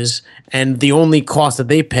exchanges, and the only cost that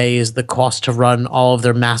they pay is the cost to run all of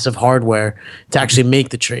their massive hardware to actually make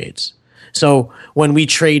the trades. So when we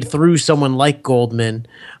trade through someone like Goldman,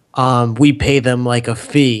 we pay them like a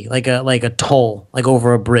fee, like a toll, like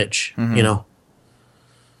over a bridge, Yeah,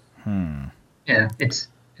 it's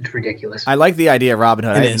ridiculous. I like the idea of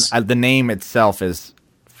Robinhood. It is. The name itself is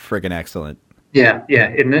freaking excellent. Yeah,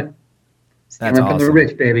 isn't it? That's Stealing from the awesome.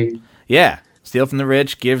 rich, baby. Yeah, steal from the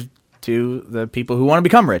rich, give to the people who want to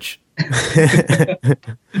become rich.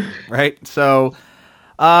 Right? So,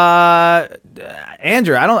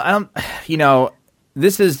 Andrew, I don't,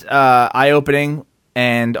 this is eye-opening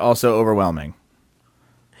and also overwhelming.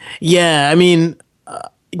 Yeah, I mean,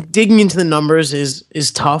 digging into the numbers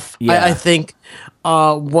is tough. Yeah. I think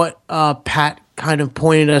what Pat kind of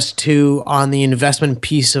pointed us to on the investment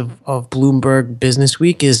piece of Bloomberg Business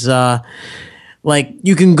Week is like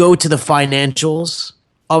you can go to the financials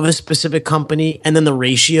of a specific company and then the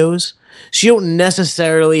ratios. So you don't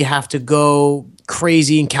necessarily have to go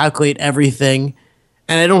crazy and calculate everything.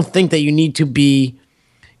 And I don't think that you need to be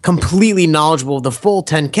completely knowledgeable of the full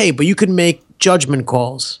 10K, but you could make judgment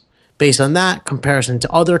calls based on that comparison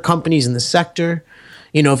to other companies in the sector.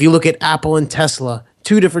 If you look at Apple and Tesla,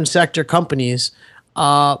 two different sector companies,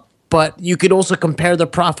 but you could also compare their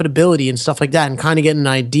profitability and stuff like that and kind of get an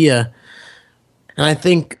idea. And I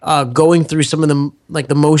think going through some of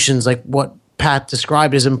the motions, like what Pat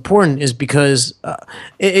described, is important, is because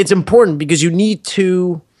it's important because you need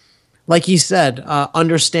to, like he said,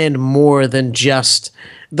 understand more than just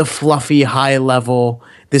the fluffy, high level,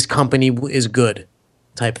 this company is good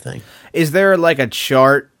type thing. Is there like a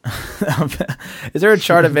chart? Is there a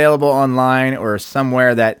chart available online or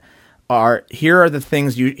somewhere that here are the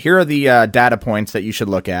things here are the data points that you should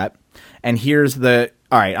look at, and here's the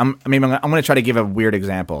all right. I'm going to try to give a weird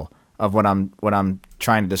example of what I'm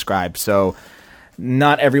trying to describe. So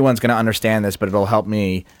not everyone's going to understand this, but it'll help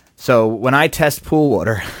me. So when I test pool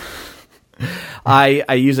water,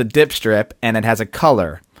 I use a dip strip and it has a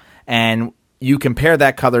color, and you compare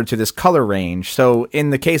that color to this color range. So in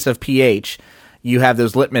the case of pH, you have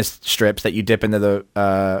those litmus strips that you dip into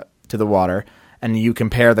the to the water, and you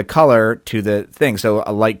compare the color to the thing. So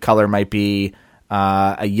a light color might be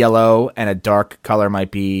a yellow, and a dark color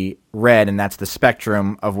might be red, and that's the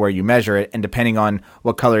spectrum of where you measure it. And depending on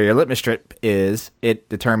what color your litmus strip is, it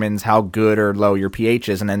determines how good or low your pH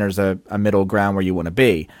is, and then there's a middle ground where you want to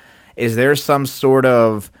be. Is there some sort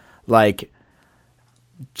of like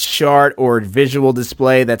chart or visual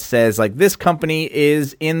display that says like this company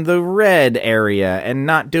is in the red area and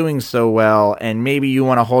not doing so well, and maybe you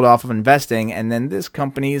want to hold off of investing, and then this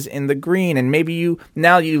company is in the green, and maybe you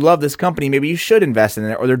love this company, maybe you should invest in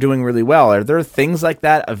it, or they're doing really well. Are there things like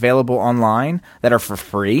that available online that are for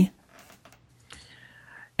free?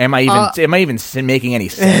 Am I even making any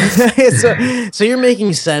sense? So you're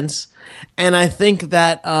making sense, and I think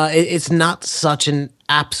that it's not such an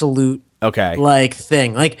absolute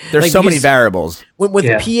thing. Like there's so many variables. With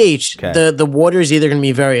pH, the water is either going to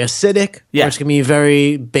be very acidic or it's going to be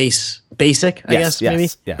very basic. I guess maybe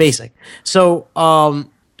basic. So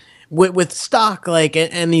with stock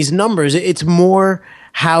and these numbers, it's more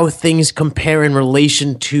how things compare in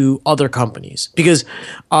relation to other companies. Because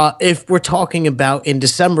if we're talking about in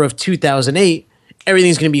December of 2008,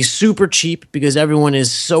 everything's going to be super cheap because everyone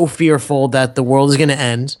is so fearful that the world is going to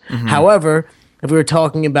end. Mm-hmm. However, if we were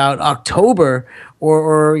talking about October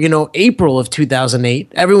or April of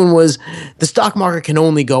 2008, the stock market can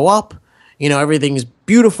only go up. Everything's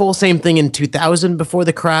beautiful. Same thing in 2000 before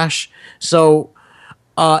the crash. So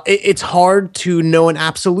it's hard to know an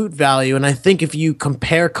absolute value. And I think if you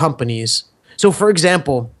compare companies, so for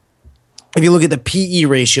example, if you look at the PE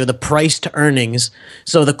ratio, the price to earnings,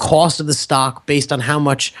 so the cost of the stock based on how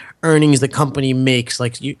much earnings the company makes,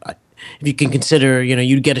 if you can consider,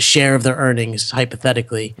 you'd get a share of their earnings,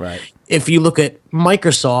 hypothetically. Right. If you look at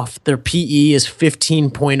Microsoft, their PE is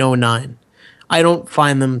 15.09. I don't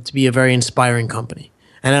find them to be a very inspiring company.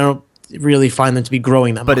 And I don't really find them to be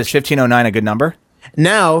growing that much. But is 1509 a good number?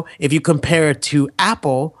 Now, if you compare it to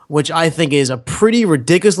Apple, which I think is a pretty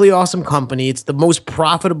ridiculously awesome company, it's the most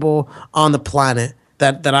profitable on the planet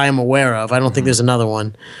that I am aware of. I don't think there's another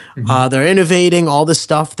one. Mm-hmm. They're innovating, all this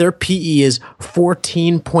stuff. Their PE is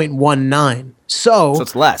 14.19. So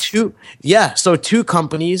it's less. So two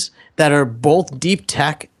companies that are both deep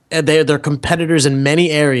tech, they're competitors in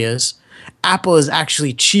many areas. Apple is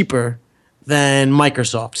actually cheaper than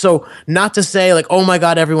Microsoft. So not to say oh my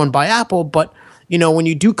God, everyone buy Apple, but when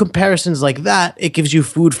you do comparisons like that, it gives you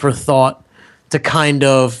food for thought to kind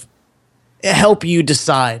of help you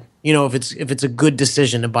decide, if it's a good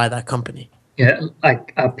decision to buy that company. Yeah,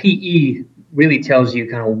 like a PE really tells you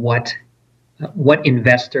kind of what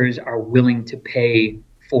investors are willing to pay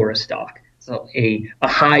for a stock. So a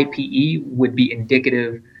high PE would be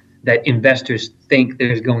indicative that investors think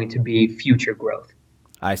there's going to be future growth.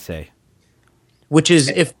 I see. Which is,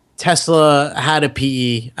 if Tesla had a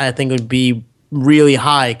PE, I think it would be really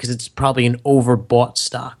high because it's probably an overbought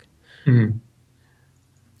stock. Mm-hmm.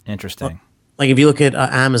 Interesting. Like if you look at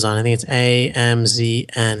Amazon, I think it's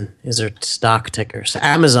AMZN is their stock ticker. So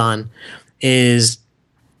Amazon is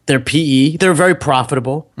their PE. They're very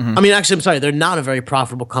profitable. Mm-hmm. I mean, actually, I'm sorry, they're not a very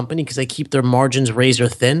profitable company because they keep their margins razor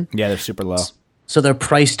thin. Yeah, they're super low. So their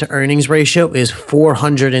price to earnings ratio is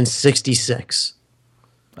 466.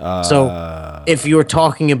 So if you were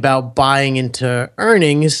talking about buying into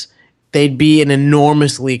earnings, they'd be an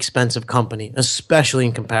enormously expensive company, especially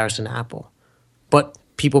in comparison to Apple. But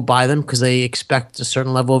people buy them because they expect a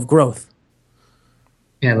certain level of growth.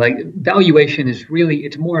 Yeah, valuation is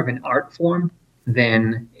it's more of an art form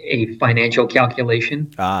than a financial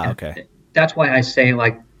calculation. Okay. And that's why I say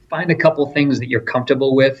find a couple things that you're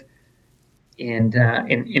comfortable with and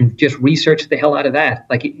just research the hell out of that.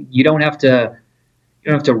 You don't have to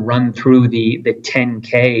run through the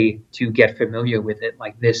 10K to get familiar with it.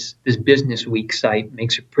 This Business Week site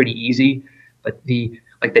makes it pretty easy, but the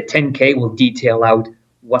 10K will detail out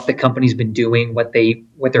what the company's been doing, what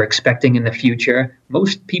they're expecting in the future.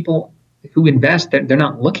 Most people who invest, they're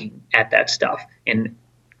not looking at that stuff. And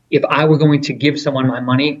if I were going to give someone my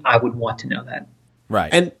money, I would want to know that.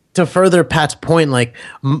 Right. And to further Pat's point,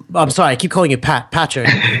 I'm sorry, I keep calling you Patrick.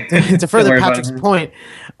 To further Patrick's point,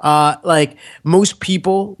 most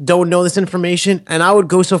people don't know this information, and I would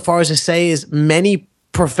go so far as to say is many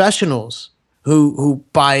professionals who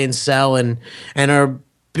buy and sell and are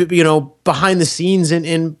behind the scenes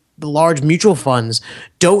in large mutual funds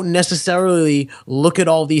don't necessarily look at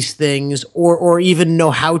all these things or even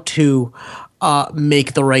know how to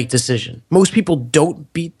make the right decision. Most people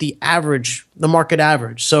don't beat the market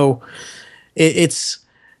average. So it's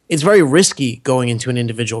very risky going into an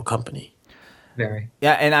individual company. Very.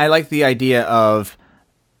 Yeah, and I like the idea of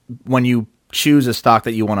when you choose a stock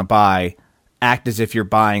that you want to buy, act as if you're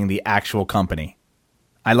buying the actual company.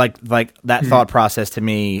 I like that thought process. To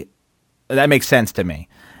me, that makes sense to me.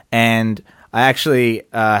 And I actually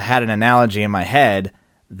had an analogy in my head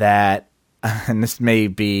that, and this may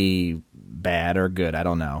be bad or good, I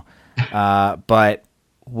don't know. But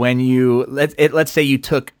when let's say you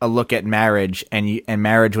took a look at marriage and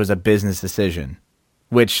marriage was a business decision,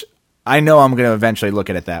 which I know I'm going to eventually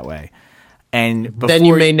look at it that way. And then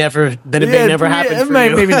it may never happen for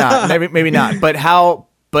you. Maybe not. Maybe not. But how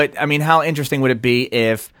interesting would it be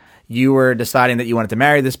if you were deciding that you wanted to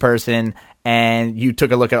marry this person and you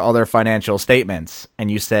took a look at all their financial statements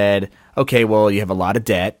and you said, okay, well, you have a lot of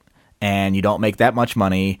debt and you don't make that much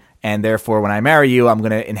money, and therefore when I marry you, I'm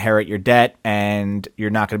going to inherit your debt and you're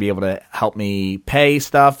not going to be able to help me pay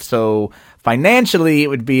stuff. So financially, it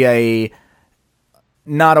would be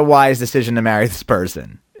not a wise decision to marry this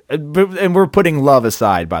person. And we're putting love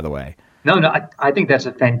aside, by the way. No, I think that's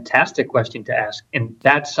a fantastic question to ask. And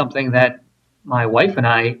that's something that my wife and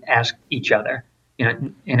I ask each other.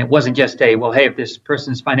 And it wasn't just well, hey, if this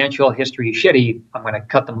person's financial history is shitty, I'm going to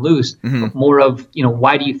cut them loose. Mm-hmm. But more of,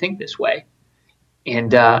 why do you think this way?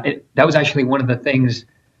 And that was actually one of the things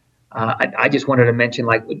I just wanted to mention,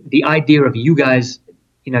 like the idea of you guys,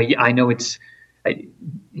 I know it's,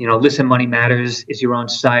 Listen Money Matters is your own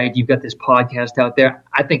site. You've got this podcast out there.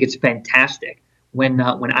 I think it's fantastic. When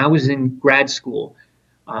I was in grad school,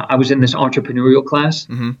 I was in this entrepreneurial class,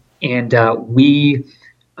 mm-hmm. and we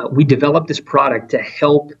developed this product to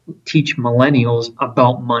help teach millennials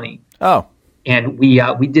about money. Oh. And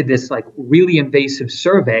we did this like really invasive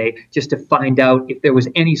survey just to find out if there was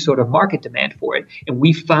any sort of market demand for it. And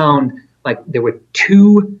we found like there were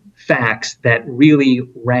two facts that really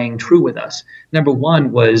rang true with us. Number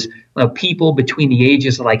one was people between the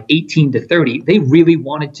ages of like 18 to 30, they really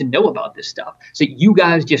wanted to know about this stuff. So you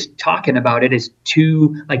guys just talking about it as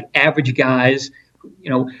two like average guys,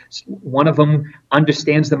 one of them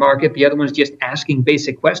understands the market, the other one's just asking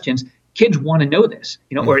basic questions. Kids want to know this,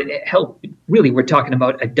 or hell, really, we're talking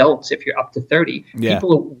about adults if you're up to 30. Yeah.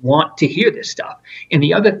 People want to hear this stuff. And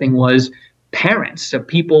the other thing was parents, so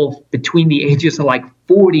people between the ages of like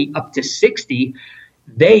 40 up to 60,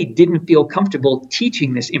 they didn't feel comfortable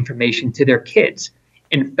teaching this information to their kids.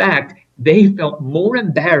 In fact, they felt more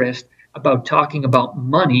embarrassed about talking about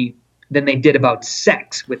money than they did about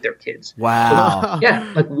sex with their kids. Wow. So,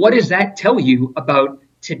 yeah, like what does that tell you about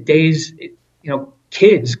today's,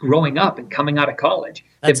 kids growing up and coming out of college?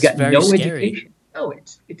 That's They've got very no scary. education. Oh,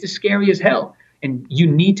 it's as scary as hell. And you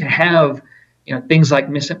need to have, things like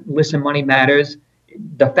Listen Money Matters.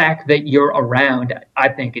 The fact that you're around, I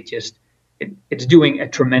think it's doing a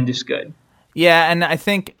tremendous good. Yeah, and I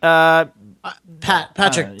think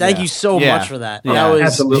Patrick, thank you so much for that. Yeah, That was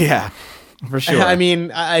absolutely. Yeah, for sure. I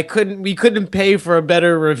mean, we couldn't pay for a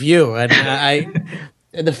better review, and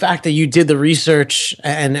and the fact that you did the research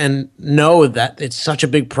and know that it's such a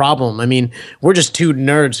big problem. I mean, we're just two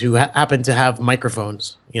nerds who happen to have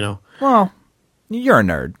microphones, Well, you're a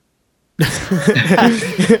nerd.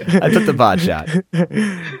 I took the bot shot.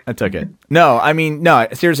 I took it. No,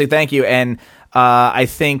 seriously, thank you. And I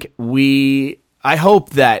think I hope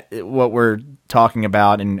that what we're talking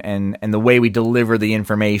about and the way we deliver the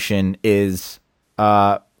information is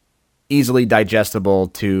easily digestible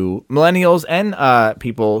to millennials and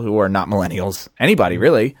people who are not millennials. Anybody,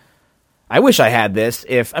 really. I wish I had this.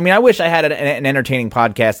 I wish I had an entertaining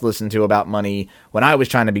podcast to listen to about money when I was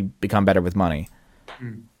trying to become better with money.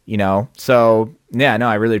 So yeah, no,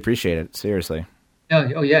 I really appreciate it. Seriously.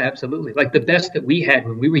 Oh yeah, absolutely. Like the best that we had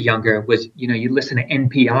when we were younger was, you listen to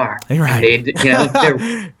NPR.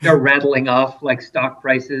 Right. They're rattling off like stock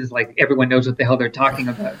prices, like everyone knows what the hell they're talking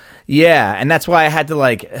about. Yeah, and that's why I had to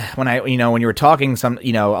when you were talking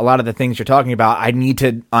a lot of the things you're talking about, I need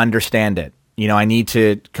to understand it. I need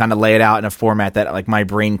to kind of lay it out in a format that like my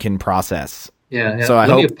brain can process. Yeah. So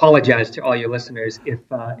Let me apologize to all your listeners if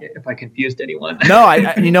I confused anyone. No,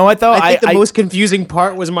 you know what though? I think the most confusing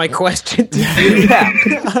part was my question.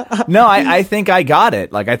 Yeah. No, I think I got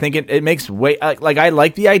it. Like I think it makes way like I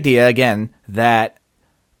like the idea again that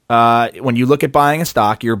when you look at buying a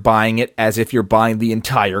stock, you're buying it as if you're buying the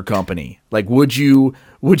entire company. Like would you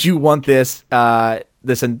want this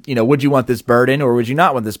would you want this burden or would you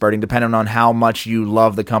not want this burden, depending on how much you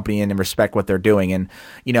love the company and respect what they're doing. And,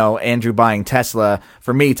 Andrew buying Tesla,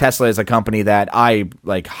 for me, Tesla is a company that I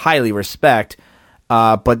like highly respect.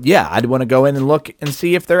 But yeah, I'd want to go in and look and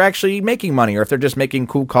see if they're actually making money or if they're just making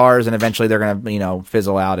cool cars and eventually they're going to,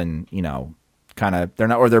 fizzle out and, kind of, they're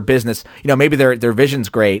not, or their business, maybe their vision's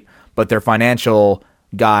great, but their financial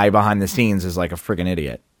guy behind the scenes is like a friggin'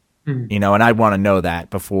 idiot, and I'd want to know that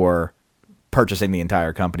before purchasing the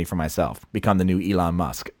entire company for myself, become the new Elon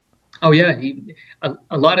Musk. Oh yeah,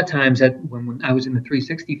 a lot of times when I was in the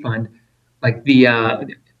 360 fund, like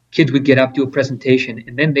the kids would get up, do a presentation,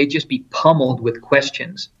 and then they'd just be pummeled with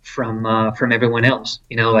questions from everyone else.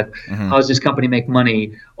 Like how does this company make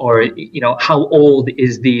money, or how old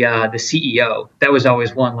is the CEO? That was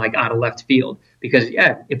always one like out of left field. Because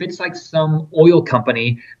if it's like some oil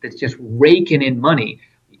company that's just raking in money,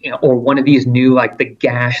 or one of these new like the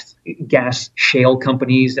gas shale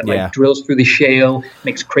companies that like drills through the shale,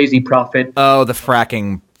 makes crazy profit. Oh, the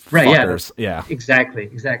fracking fuckers. Yeah. Exactly.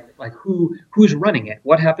 Like who's running it?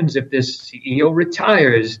 What happens if this CEO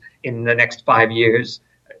retires in the next 5 years,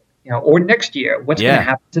 or next year? What's going to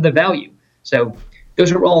happen to the value? So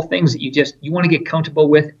those are all things that you want to get comfortable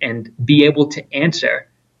with and be able to answer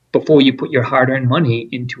before you put your hard-earned money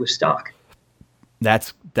into a stock.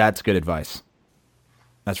 That's good advice.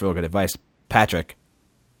 That's real good advice. Patrick,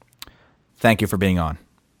 thank you for being on.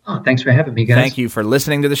 Oh, thanks for having me, guys. Thank you for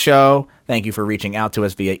listening to the show. Thank you for reaching out to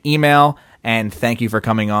us via email. And thank you for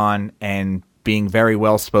coming on and being very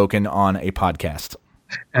well-spoken on a podcast.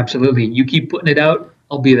 Absolutely. You keep putting it out,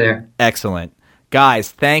 I'll be there. Excellent.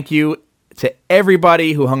 Guys, thank you to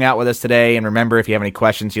everybody who hung out with us today. And remember, if you have any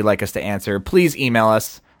questions you'd like us to answer, please email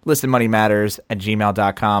us,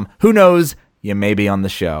 listenmoneymatters@gmail.com. Who knows? You may be on the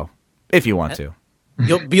show if you want to.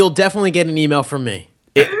 You'll definitely get an email from me.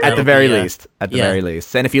 At the very least.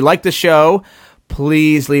 And if you like the show,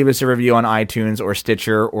 please leave us a review on iTunes or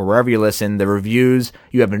Stitcher or wherever you listen. The reviews,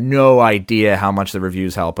 you have no idea how much the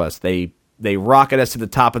reviews help us. They rocket us to the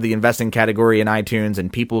top of the investing category in iTunes,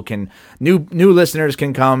 and people new listeners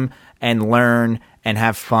can come and learn and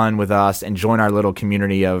have fun with us and join our little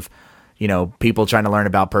community of, people trying to learn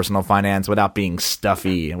about personal finance without being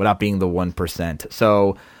stuffy and without being the 1%.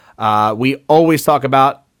 So we always talk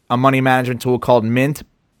about a money management tool called Mint.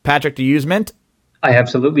 Patrick, do you use Mint? I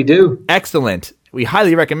absolutely do. Excellent. We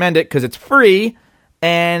highly recommend it because it's free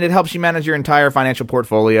and it helps you manage your entire financial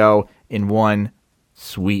portfolio in one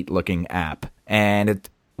sweet-looking app. And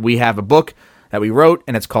we have a book that we wrote,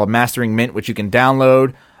 and it's called Mastering Mint, which you can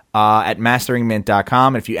download at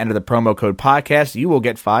masteringmint.com. If you enter the promo code podcast, you will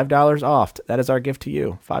get $5 off. That is our gift to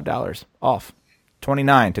you. $5 off.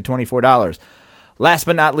 $29 to $24. Last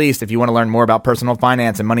but not least, if you want to learn more about personal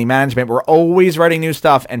finance and money management, we're always writing new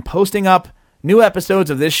stuff and posting up new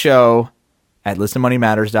episodes of this show at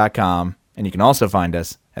listenmoneymatters.com. And you can also find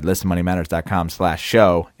us at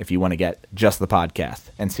listenmoneymatters.com/show if you want to get just the podcast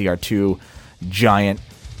and see our two giant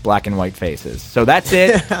black and white faces. So that's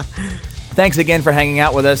it. Thanks again for hanging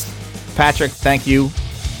out with us. Patrick, thank you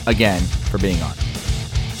again for being on.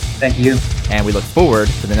 Thank you. And we look forward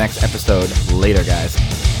to the next episode later, guys.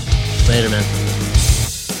 Later, man.